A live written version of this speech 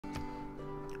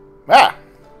Ah!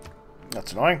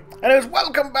 That's annoying. Anyways,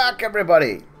 welcome back,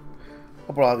 everybody!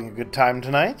 Hope we're all having a good time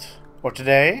tonight. Or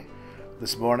today.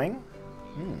 This morning.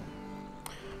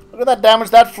 Look at that damage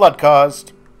that flood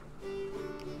caused.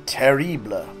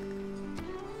 Terrible.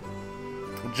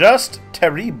 Just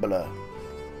terrible. I'll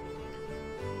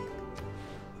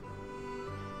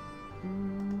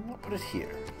put it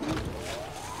here.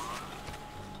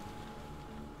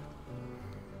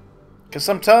 Because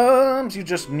sometimes you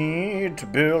just need to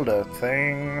build a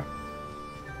thing.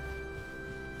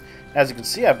 As you can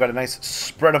see, I've got a nice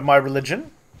spread of my religion.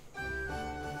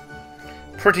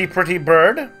 Pretty, pretty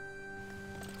bird.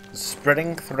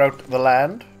 Spreading throughout the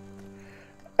land.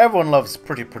 Everyone loves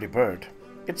pretty, pretty bird.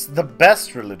 It's the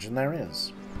best religion there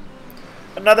is.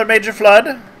 Another major flood.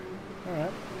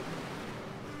 Alright.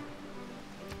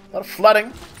 A lot of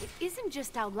flooding. It isn't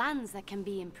just our lands that can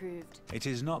be improved. It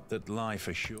is not that life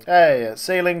assures. Hey,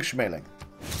 sailing, schmailing.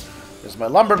 There's my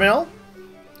lumber mill.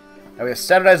 Now we have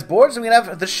standardized boards and we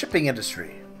have the shipping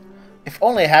industry. If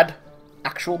only I had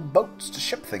actual boats to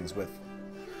ship things with.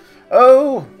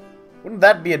 Oh, wouldn't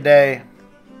that be a day?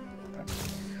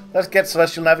 Let's get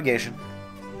celestial navigation.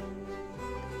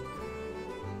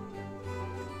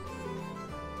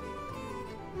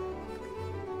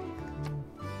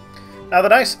 Now the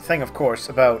nice thing, of course,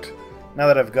 about now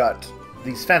that I've got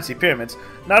these fancy pyramids,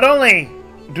 not only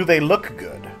do they look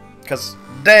good, because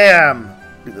damn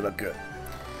do they look good,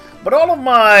 but all of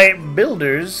my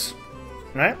builders,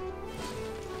 right?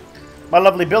 My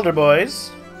lovely builder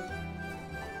boys,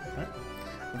 right?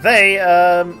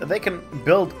 They can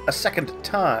build a second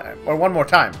time, or one more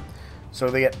time. So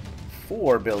they get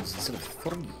 4 builds instead of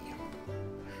 3.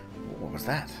 What was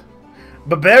that?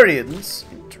 Barbarians?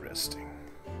 Interesting.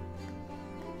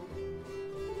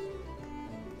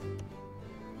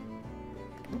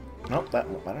 Nope, that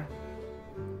won't matter.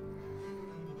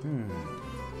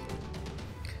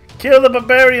 Kill the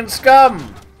barbarian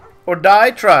scum! Or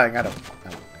die trying. I don't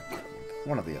know.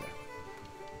 One or the other.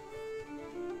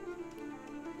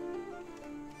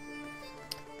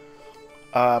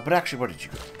 But actually, where did you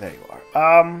go? There you are.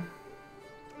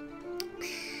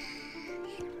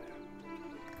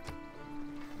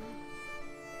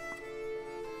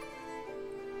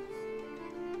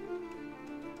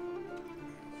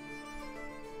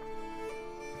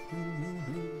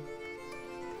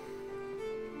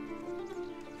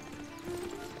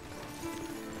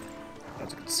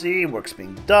 As you can see, work's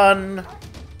being done.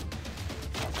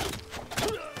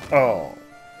 Oh,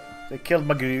 they killed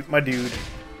my dude. We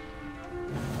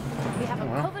have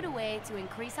uncovered a way to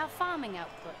increase our farming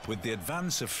output. With the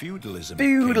advance of feudalism,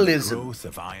 Feudalism. came the growth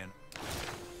of iron.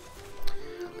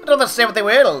 Let others say what they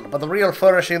will, but the real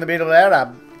flourishing of the Middle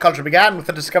Arab culture began with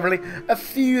the discovery of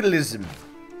feudalism.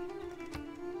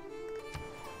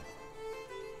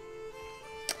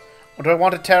 Or do I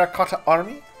want a terracotta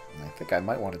army? I think I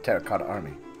might want a terracotta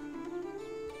army.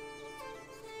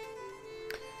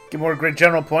 Give more great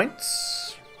general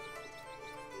points.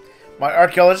 My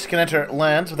archaeologists can enter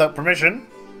lands without permission.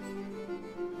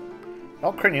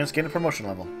 All Cranians gain a promotion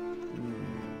level.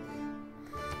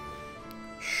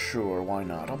 Sure, why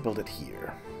not? I'll build it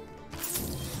here.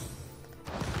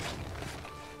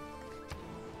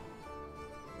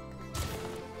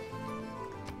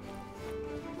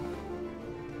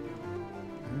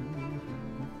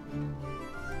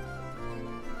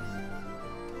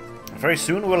 Very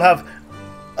soon we'll have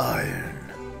iron.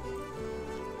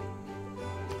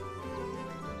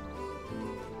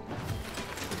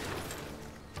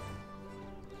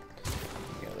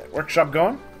 Get that workshop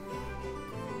going.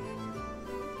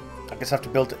 I guess I have to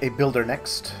build a builder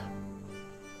next.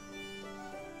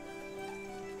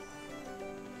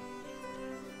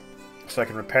 So I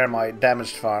can repair my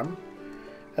damaged farm.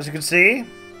 As you can see,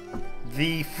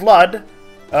 the flood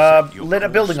lit a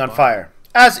building on fire,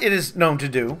 as it is known to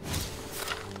do.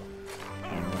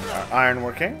 Our iron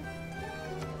working.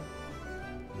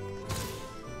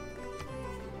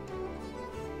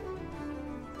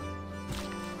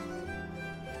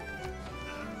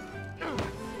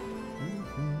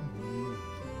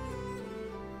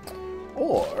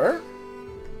 Or,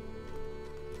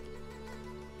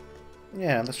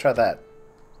 yeah, let's try that.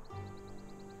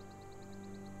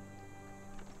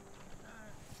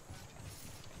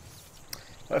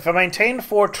 If I maintain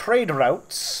 4 trade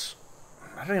routes,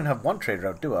 I don't even have 1 trade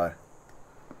route, do I?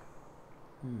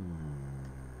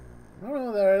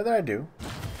 Oh, there I do.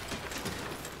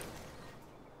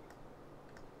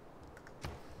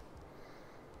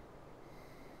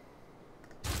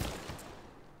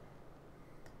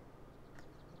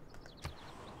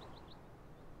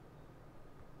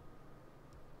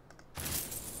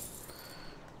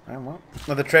 Well,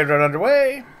 another trade route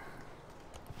underway.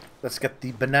 Let's get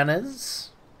the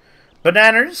bananas.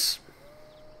 Bananas!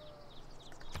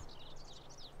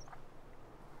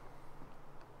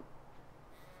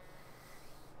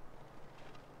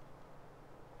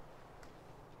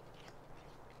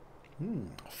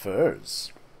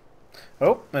 Furs.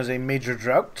 Oh, there's a major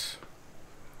drought.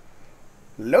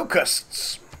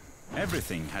 Locusts!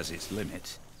 Everything has its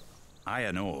limit.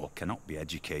 Iron ore cannot be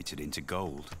educated into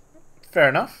gold. Fair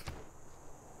enough.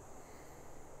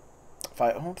 If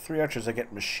I own 3 archers, I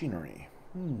get machinery.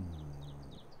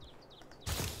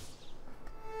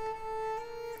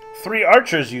 3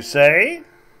 archers, you say?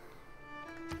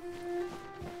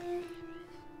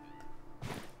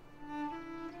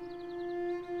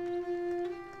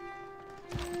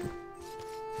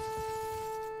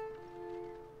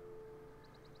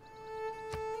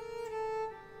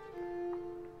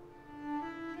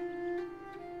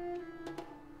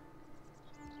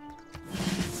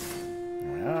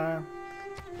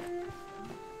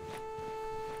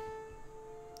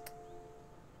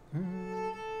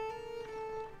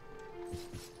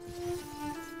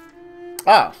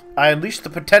 Ah, I unleashed the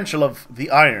potential of the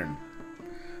iron.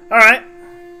 Alright.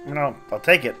 I'll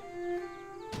take it.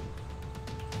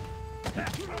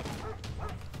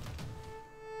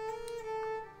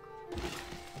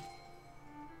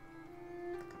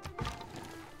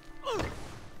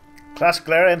 Classic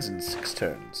glare ends in 6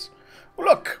 turns. Oh,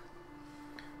 look!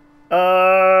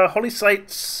 Holy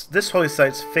Sites. This Holy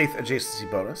Site's Faith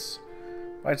Adjacency bonus.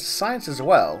 Right, Science as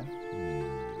well.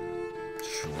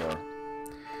 Sure.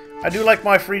 I do like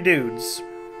my free dudes.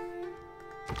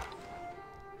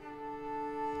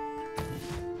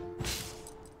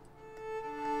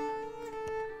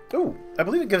 Ooh, I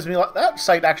believe it gives me... That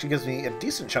site actually gives me a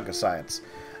decent chunk of science.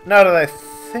 Now that I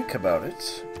think about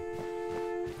it...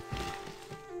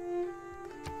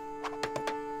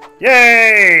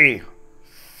 Yay!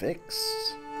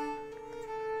 Fixed.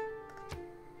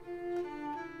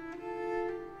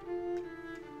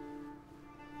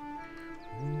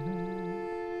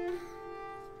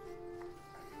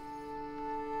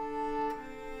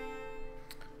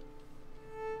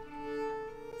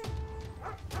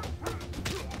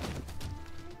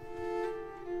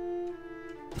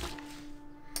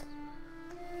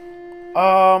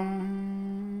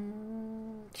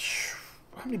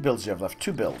 How many builds do you have left?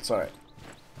 2 builds, alright.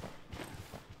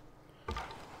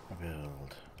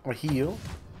 Build. Or heal.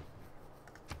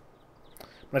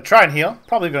 I'm gonna try and heal.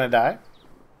 Probably gonna die.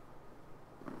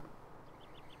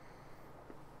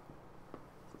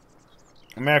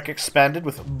 America expanded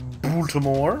with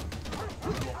Baltimore.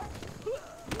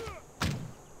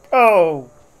 Oh!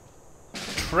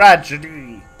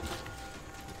 Tragedy!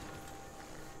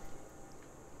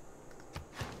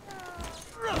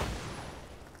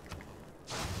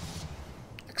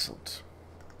 Excellent.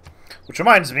 Which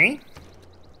reminds me,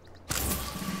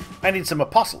 I need some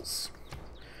apostles.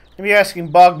 Maybe you're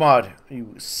asking BogMod,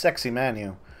 you sexy man,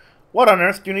 you. What on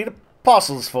earth do you need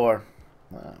apostles for?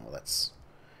 Well, that's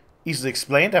easily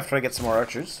explained after I get some more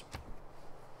archers.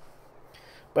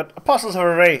 But apostles have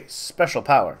a very special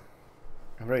power.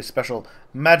 A very special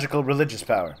magical religious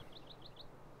power.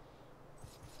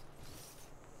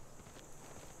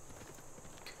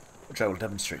 Which I will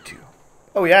demonstrate to you.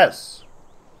 Oh, yes.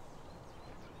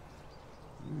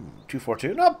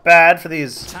 242. Not bad for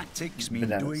these Tactics mean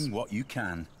bananas. doing what you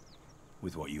can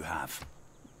with what you have.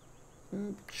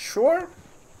 Sure.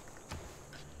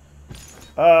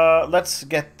 Let's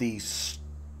get these.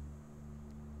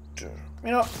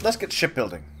 Let's get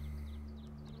shipbuilding.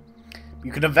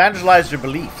 You can evangelize your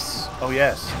beliefs. Oh,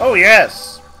 yes. Oh,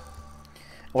 yes!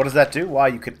 What does that do? Why,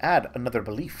 you can add another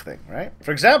belief thing, right?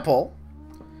 For example,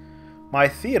 my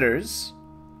theaters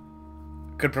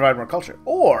could provide more culture.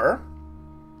 Or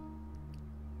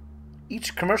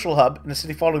each commercial hub in the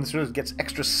city following this route gets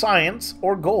extra science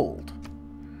or gold.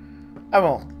 I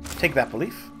will take that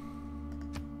belief.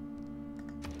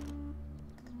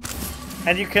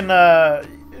 And you can,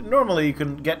 normally you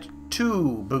can get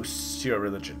 2 boosts to your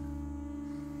religion.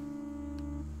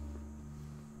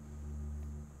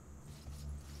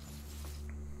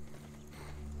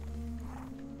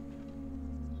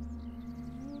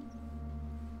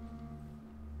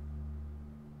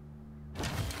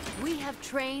 We have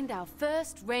trained our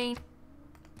first rain.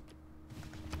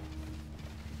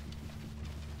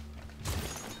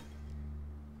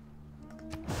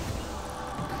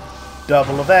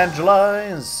 Double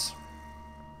evangelize.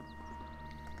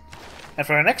 And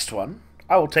for our next one,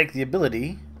 I will take the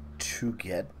ability to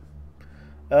get...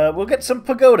 we'll get some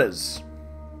pagodas.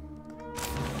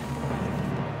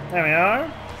 There we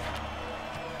are.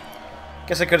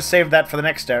 Guess I could have saved that for the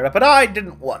next era, but I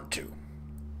didn't want to.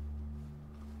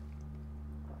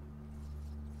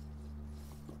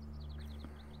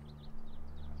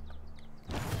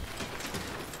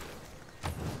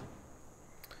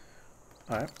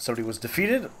 Alright, somebody was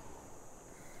defeated.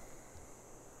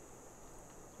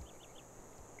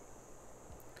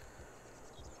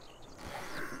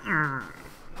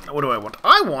 What do I want?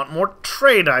 I want more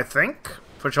trade, I think.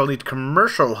 Which I'll need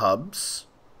commercial hubs.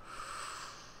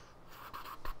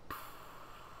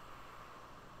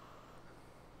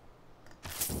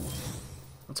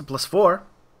 That's a +4.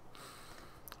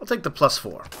 I'll take the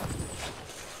 +4.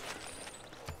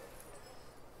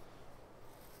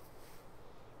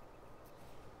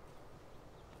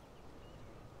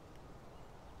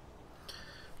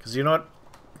 Because you know what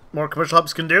more commercial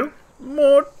hubs can do?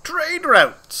 More trade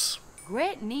routes.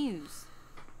 Great news.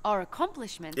 Our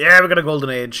accomplishment. Yeah, we got a golden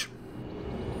age.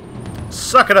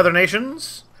 Suck at other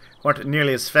nations. Who aren't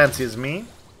nearly as fancy as me.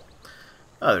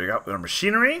 Oh, there we go. We got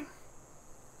machinery.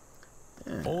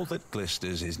 Yeah. All that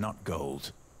glisters is not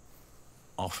gold.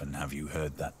 Often have you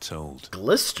heard that told.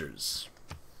 Glisters?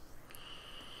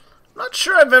 Not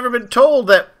sure I've ever been told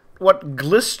that what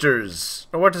glisters,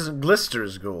 or what doesn't glister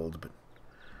is gold, but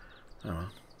oh well.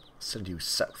 I'll send you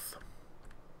south.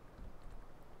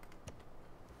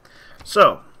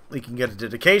 So, we can get a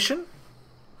dedication.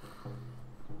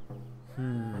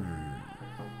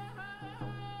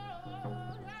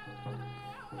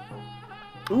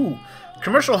 Ooh,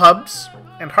 commercial hubs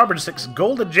and Harbor District's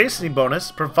gold adjacency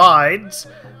bonus provides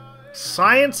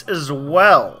science as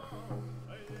well.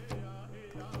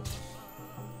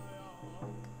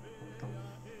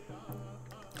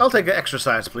 I'll take an extra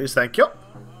science, please. Thank you.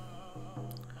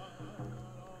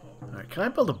 Alright, can I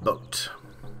build a boat?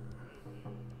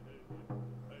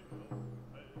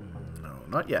 No,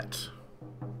 not yet.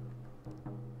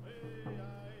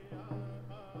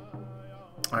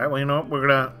 Alright, well, you know what, we're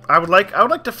gonna... I would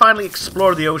like to finally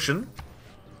explore the ocean.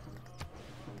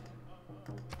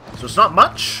 So it's not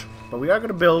much, but we are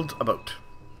gonna build a boat.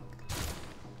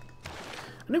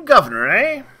 A new governor,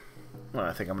 eh? Well,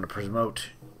 I think I'm gonna promote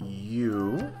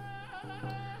you.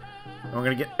 And we're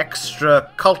gonna get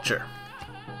extra culture.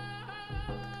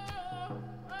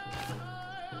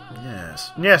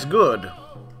 Yes. Yes, good.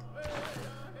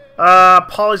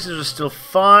 Policies are still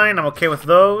fine. I'm okay with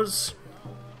those.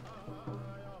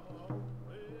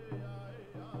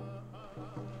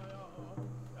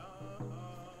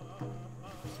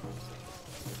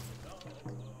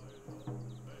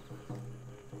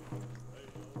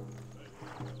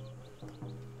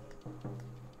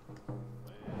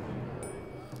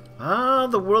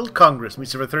 The World Congress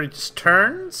meets every 30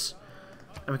 turns,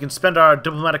 and we can spend our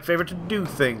diplomatic favor to do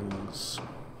things.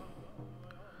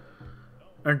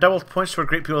 Earn double points for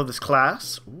great people of this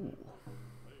class. Ooh.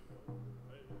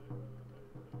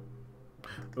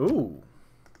 Ooh.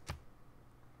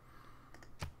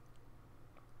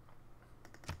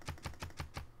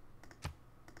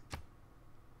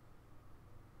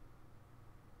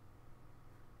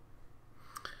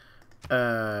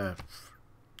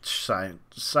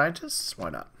 Scientists? Why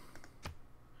not?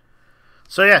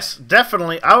 So yes,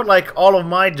 definitely, I would like all of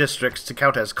my districts to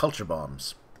count as culture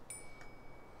bombs.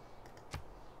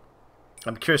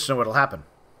 I'm curious to know what'll happen.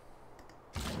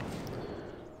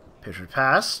 Patriot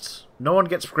passed. No one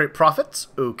gets great profits.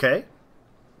 Okay.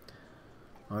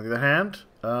 On the other hand,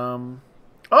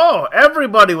 oh,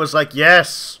 everybody was like,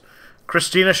 yes,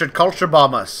 Christina should culture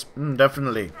bomb us.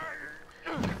 Definitely.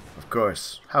 Of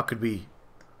course. How could we...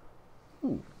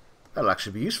 Ooh, that'll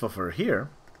actually be useful for her here.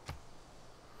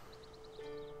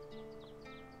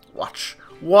 Watch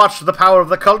the power of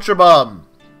the culture bomb.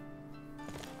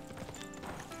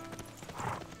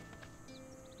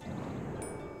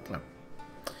 Oh.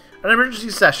 An emergency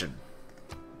session.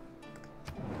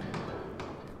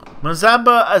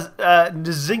 Mazamba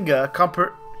Nzinga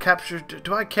captured.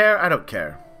 Do I care? I don't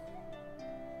care.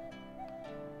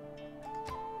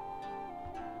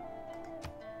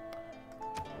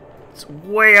 It's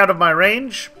way out of my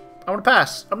range. I want to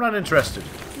pass. I'm not interested.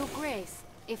 Your Grace,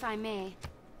 if I may.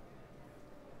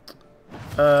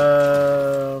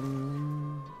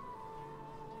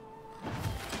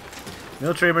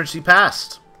 Military emergency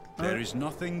passed. There is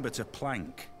nothing but a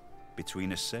plank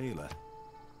between a sailor.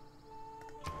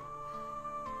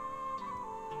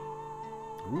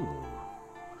 Ooh.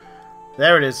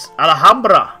 There it is.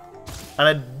 Alhambra. An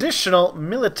additional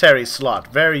military slot.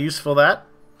 Very useful, that.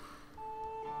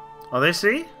 Oh, they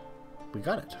see? We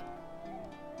got it.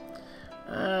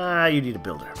 You need a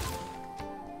builder.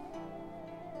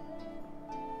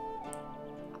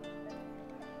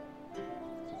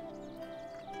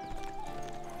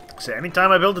 So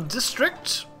anytime I build a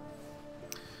district,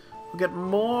 we get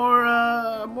more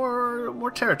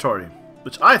territory,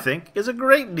 which I think is a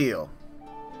great deal.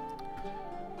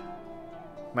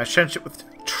 My friendship with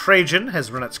Trajan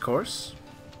has run its course.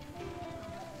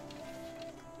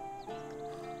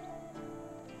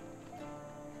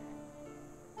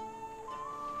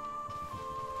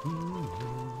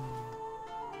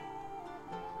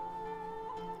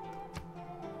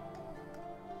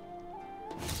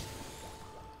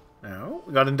 Now,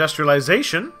 we got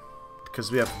industrialization,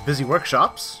 because we have busy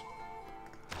workshops.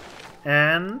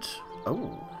 And,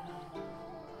 oh,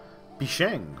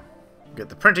 Bisheng. Get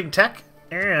the printing tech,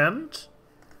 and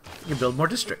you can build more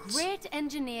districts. Great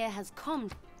engineer has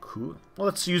come. Cool. Well,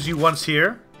 let's use you once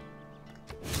here.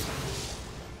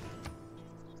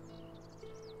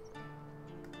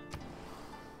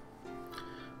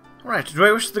 Alright, do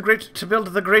I wish to build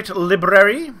the great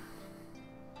library?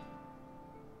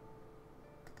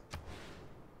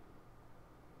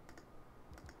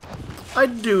 I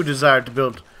do desire to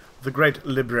build the great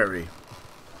library.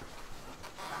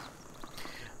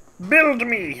 Build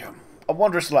me a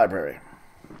wondrous library.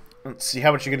 Let's see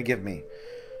how much you're going to give me.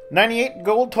 98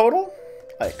 gold total?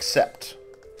 I accept.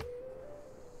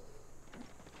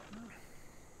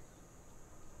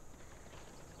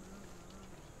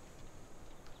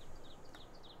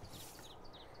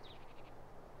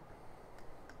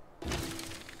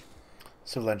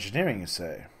 Civil engineering, you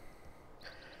say?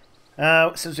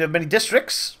 Since we have many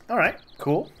districts. Alright,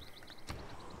 cool.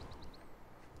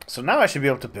 So now I should be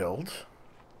able to build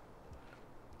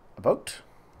a boat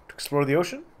to explore the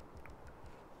ocean.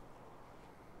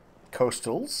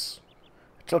 Coastals.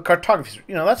 Until cartography.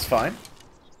 You know, that's fine.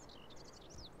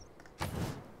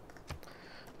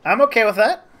 I'm okay with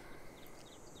that.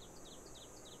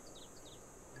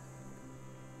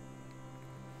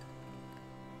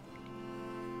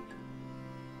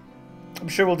 I'm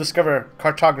sure we'll discover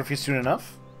cartography soon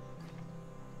enough.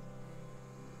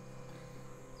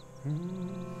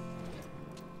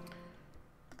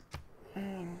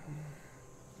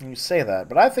 You say that,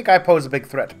 but I think I pose a big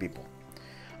threat to people.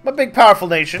 I'm a big, powerful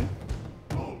nation.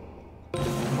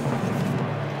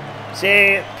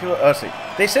 They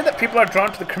say that people are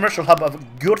drawn to the commercial hub of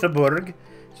Göteborg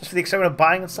just for the excitement of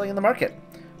buying and selling in the market.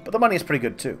 But the money is pretty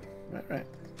good too. Right.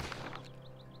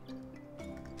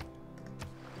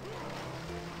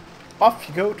 Off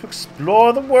you go to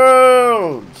explore the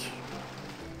world!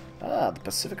 Ah, the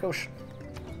Pacific Ocean.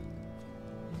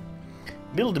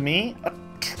 Build me a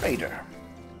trader.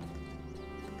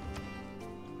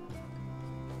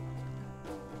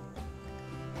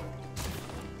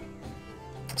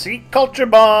 See? Culture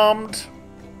bombed!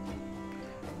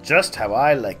 Just how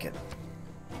I like it.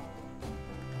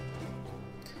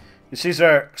 You cities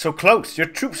are so close. Your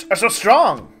troops are so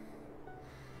strong!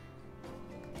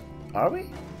 Are we?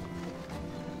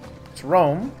 It's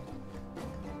Rome.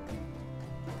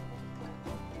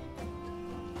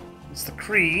 It's the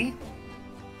Cree.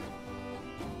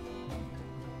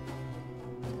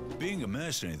 Being a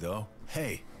mercenary, though,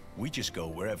 hey, we just go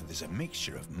wherever there's a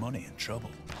mixture of money and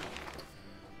trouble.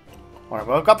 Alright,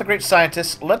 well, I've got the great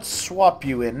scientist. Let's swap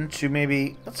you in to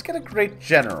maybe... Let's get a great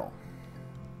general.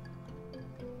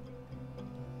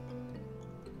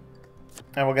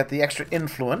 And we'll get the extra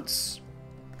influence.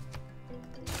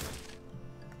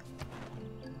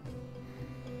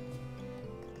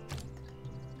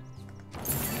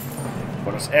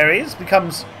 Buenos Aires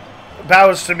becomes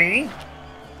bows to me.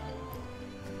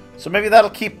 So maybe that'll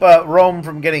keep Rome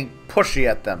from getting pushy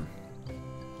at them.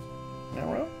 Yeah,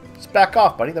 well, let's back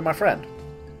off, buddy. They're my friend.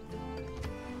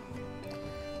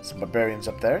 Some barbarians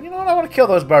up there. You know what? I want to kill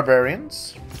those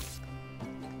barbarians.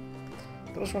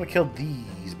 I just want to kill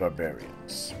these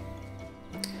barbarians.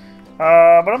 But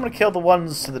I'm going to kill the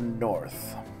ones to the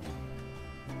north.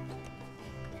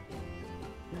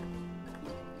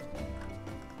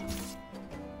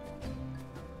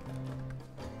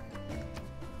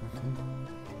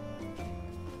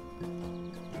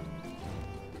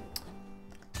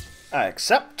 I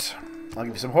accept. I'll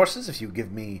give you some horses if you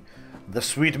give me the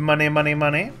sweet money, money,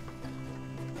 money.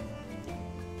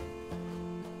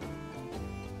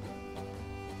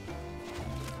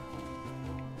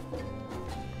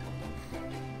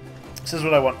 This is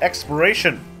what I want.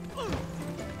 Exploration.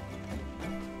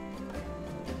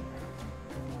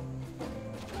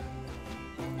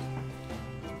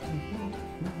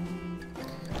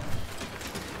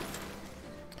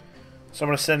 So I'm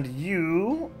going to send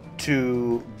you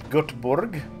to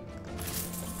Göteborg.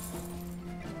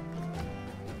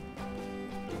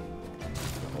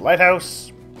 The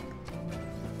lighthouse.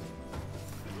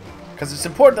 Because it's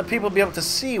important that people be able to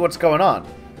see what's going on.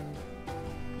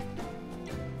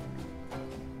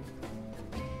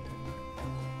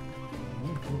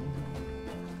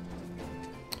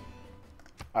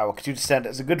 I will continue to stand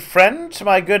as a good friend to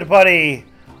my good buddy,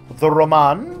 the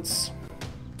Romans.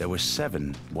 There were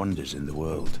 7 wonders in the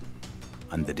world,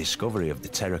 and the discovery of the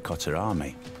Terracotta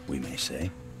Army, we may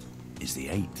say, is the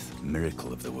 8th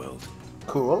miracle of the world.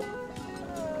 Cool.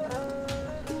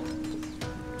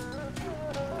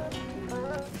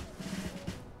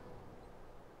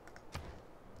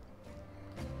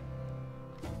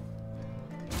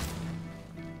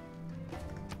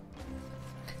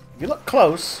 you look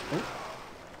close...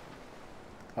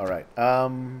 Alright,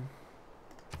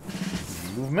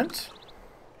 movement.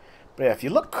 But yeah, if you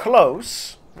look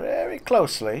close, very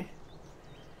closely,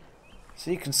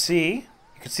 so you can see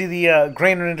the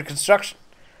granary under construction,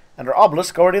 and our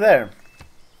obelisk already there.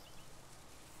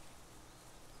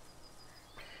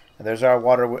 And there's our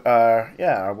water,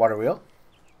 our water wheel,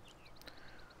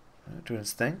 doing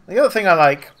its thing. The other thing I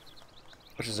like,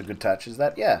 which is a good touch, is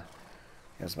that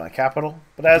here's my capital.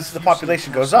 But as the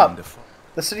population goes up,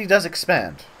 the city does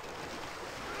expand.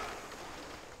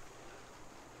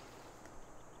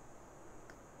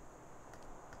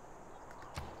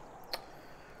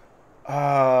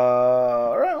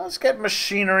 Alright, let's get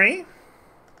machinery.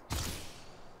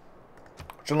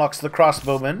 Which unlocks the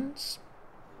crossbowmen.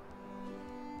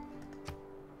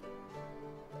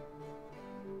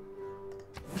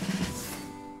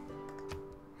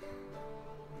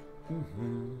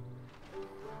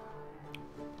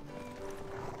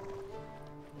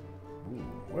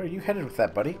 Where are you headed with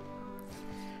that, buddy?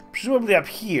 Presumably up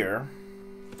here.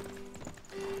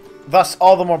 Thus,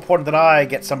 all the more important that I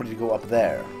get somebody to go up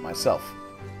there myself.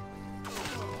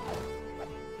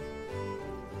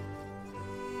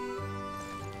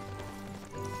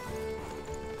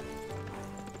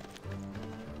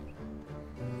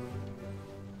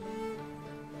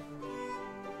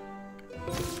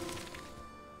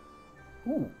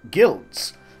 Ooh,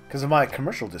 guilds. Because of my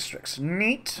commercial districts.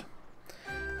 Neat.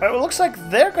 Alright, well, it looks like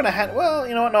they're going to have... Well,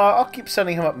 you know what? No, I'll keep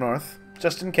sending him up north.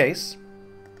 Just in case.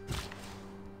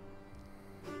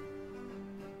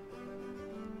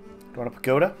 Do you want a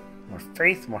pagoda? More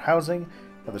faith, more housing,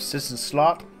 another citizen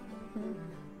slot.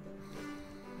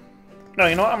 No,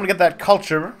 you know what? I'm going to get that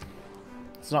culture.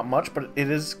 It's not much, but it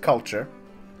is culture.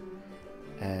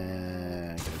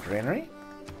 And get a granary.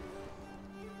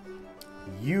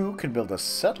 You can build a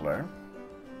settler.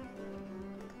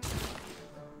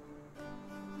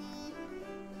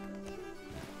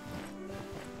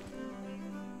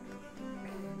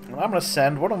 And I'm going to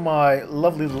send one of my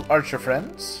lovely little archer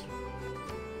friends.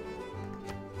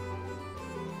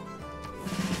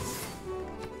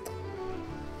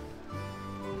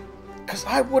 Because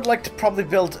I would like to probably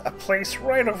build a place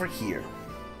right over here.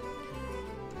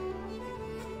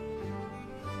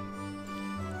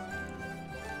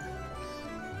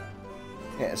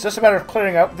 Yeah, it's just a matter of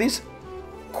clearing out these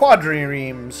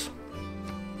quadriremes.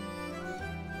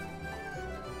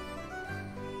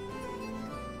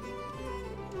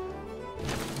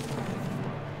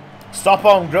 Stop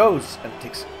on grows,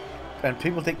 and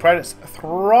people take pride in its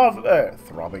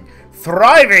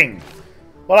thriving.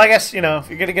 Well, I guess, you know, if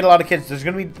you're going to get a lot of kids, there's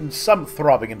going to be some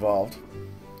throbbing involved.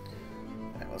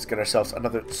 Right, let's get ourselves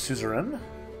another suzerain.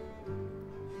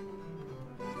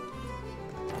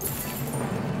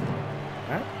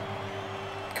 Alright.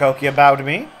 Kokia, bow to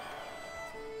me.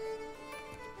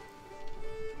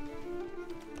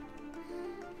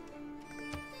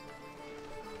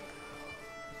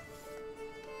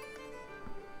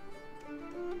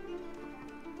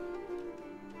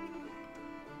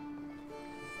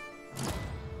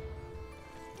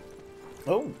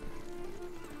 Oh.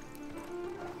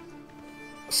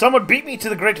 Someone beat me to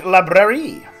the great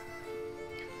library.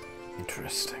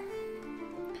 Interesting.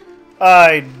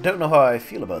 I don't know how I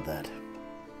feel about that.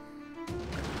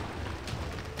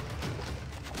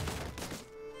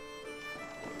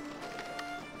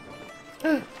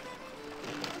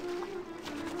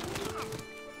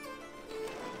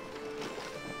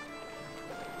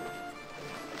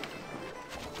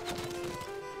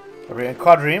 We're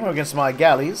quadrime against my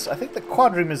galleys. I think the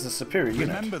quadrime is the superior unit.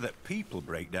 Remember that people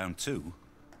break down too.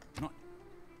 Not...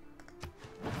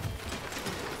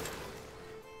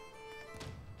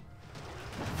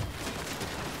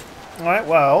 Alright,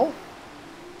 well.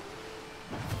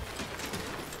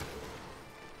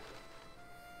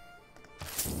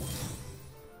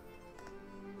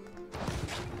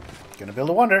 Gonna build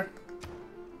a wonder.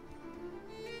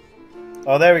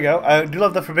 Oh, there we go. I do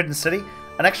love the Forbidden City.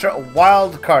 An extra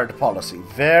wild card policy.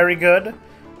 Very good.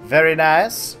 Very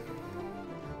nice.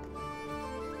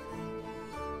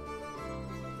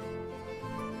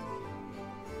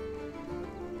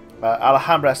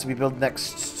 Alhambra has to be built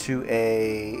next to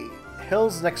a...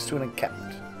 hills next to an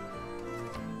encampment.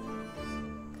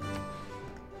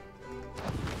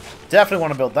 Definitely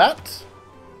want to build that.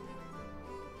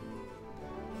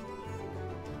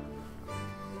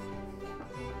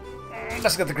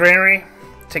 Let's get the granary.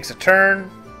 Takes a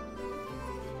turn.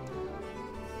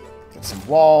 Get some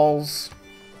walls.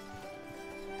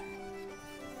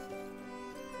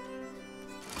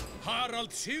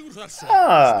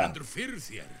 Ah.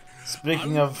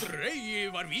 Speaking of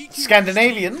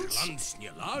Scandinavians,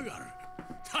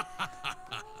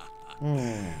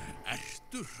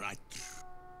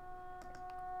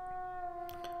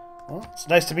 Well, it's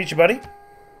nice to meet you, buddy.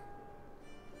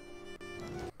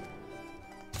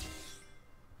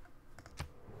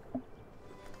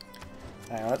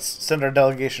 Alright, let's send our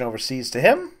delegation overseas to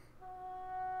him.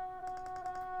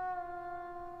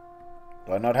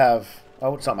 Do I not have...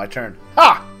 Oh, it's not my turn.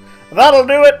 Ha! That'll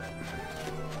do it!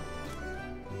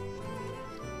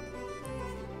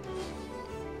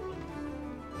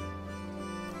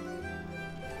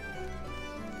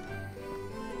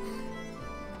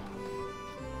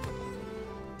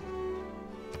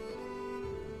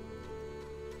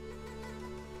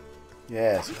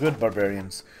 Yes, good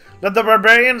barbarians. Let the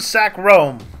barbarians sack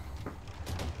Rome.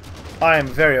 I am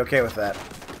very okay with that.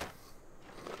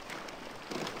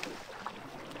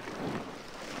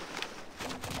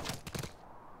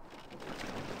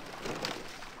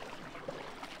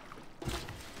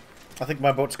 I think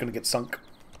my boat's going to get sunk.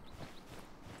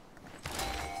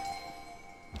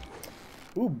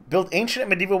 Ooh, build ancient and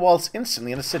medieval walls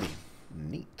instantly in a city.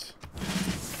 Neat.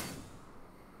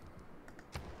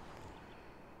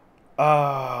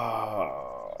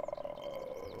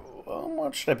 Well,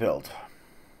 what should I build?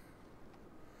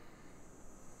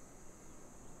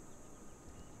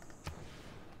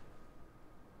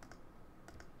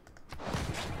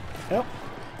 Nope.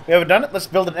 We haven't done it. Let's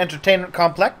build an entertainment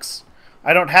complex.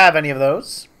 I don't have any of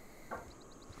those.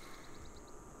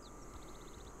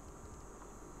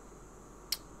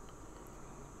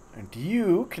 And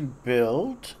you can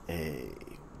build a...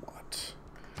 what?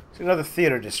 It's another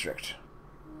theater district.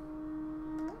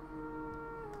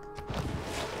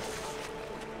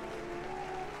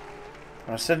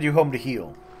 I'll send you home to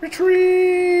heal.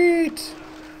 Retreat!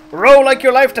 Row like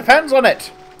your life depends on it!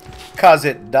 'Cause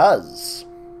it does.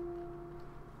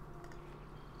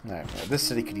 Alright, this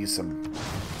city could use some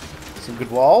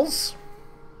good walls.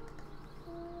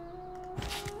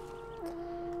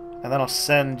 And then I'll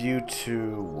send you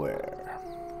to where?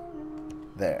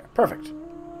 There. Perfect.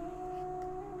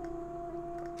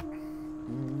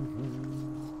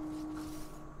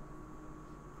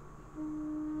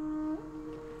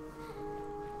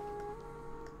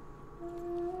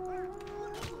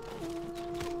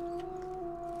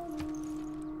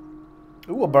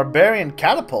 Ooh, a barbarian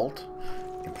catapult.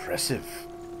 Impressive.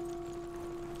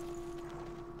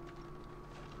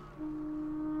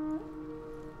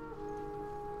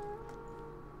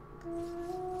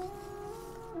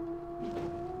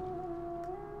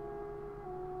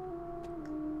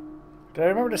 Did I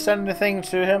remember to send anything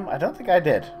to him? I don't think I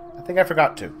did. I think I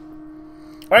forgot to.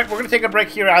 Alright, we're going to take a break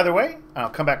here either way. I'll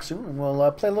come back soon and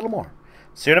we'll play a little more.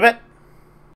 See you in a bit.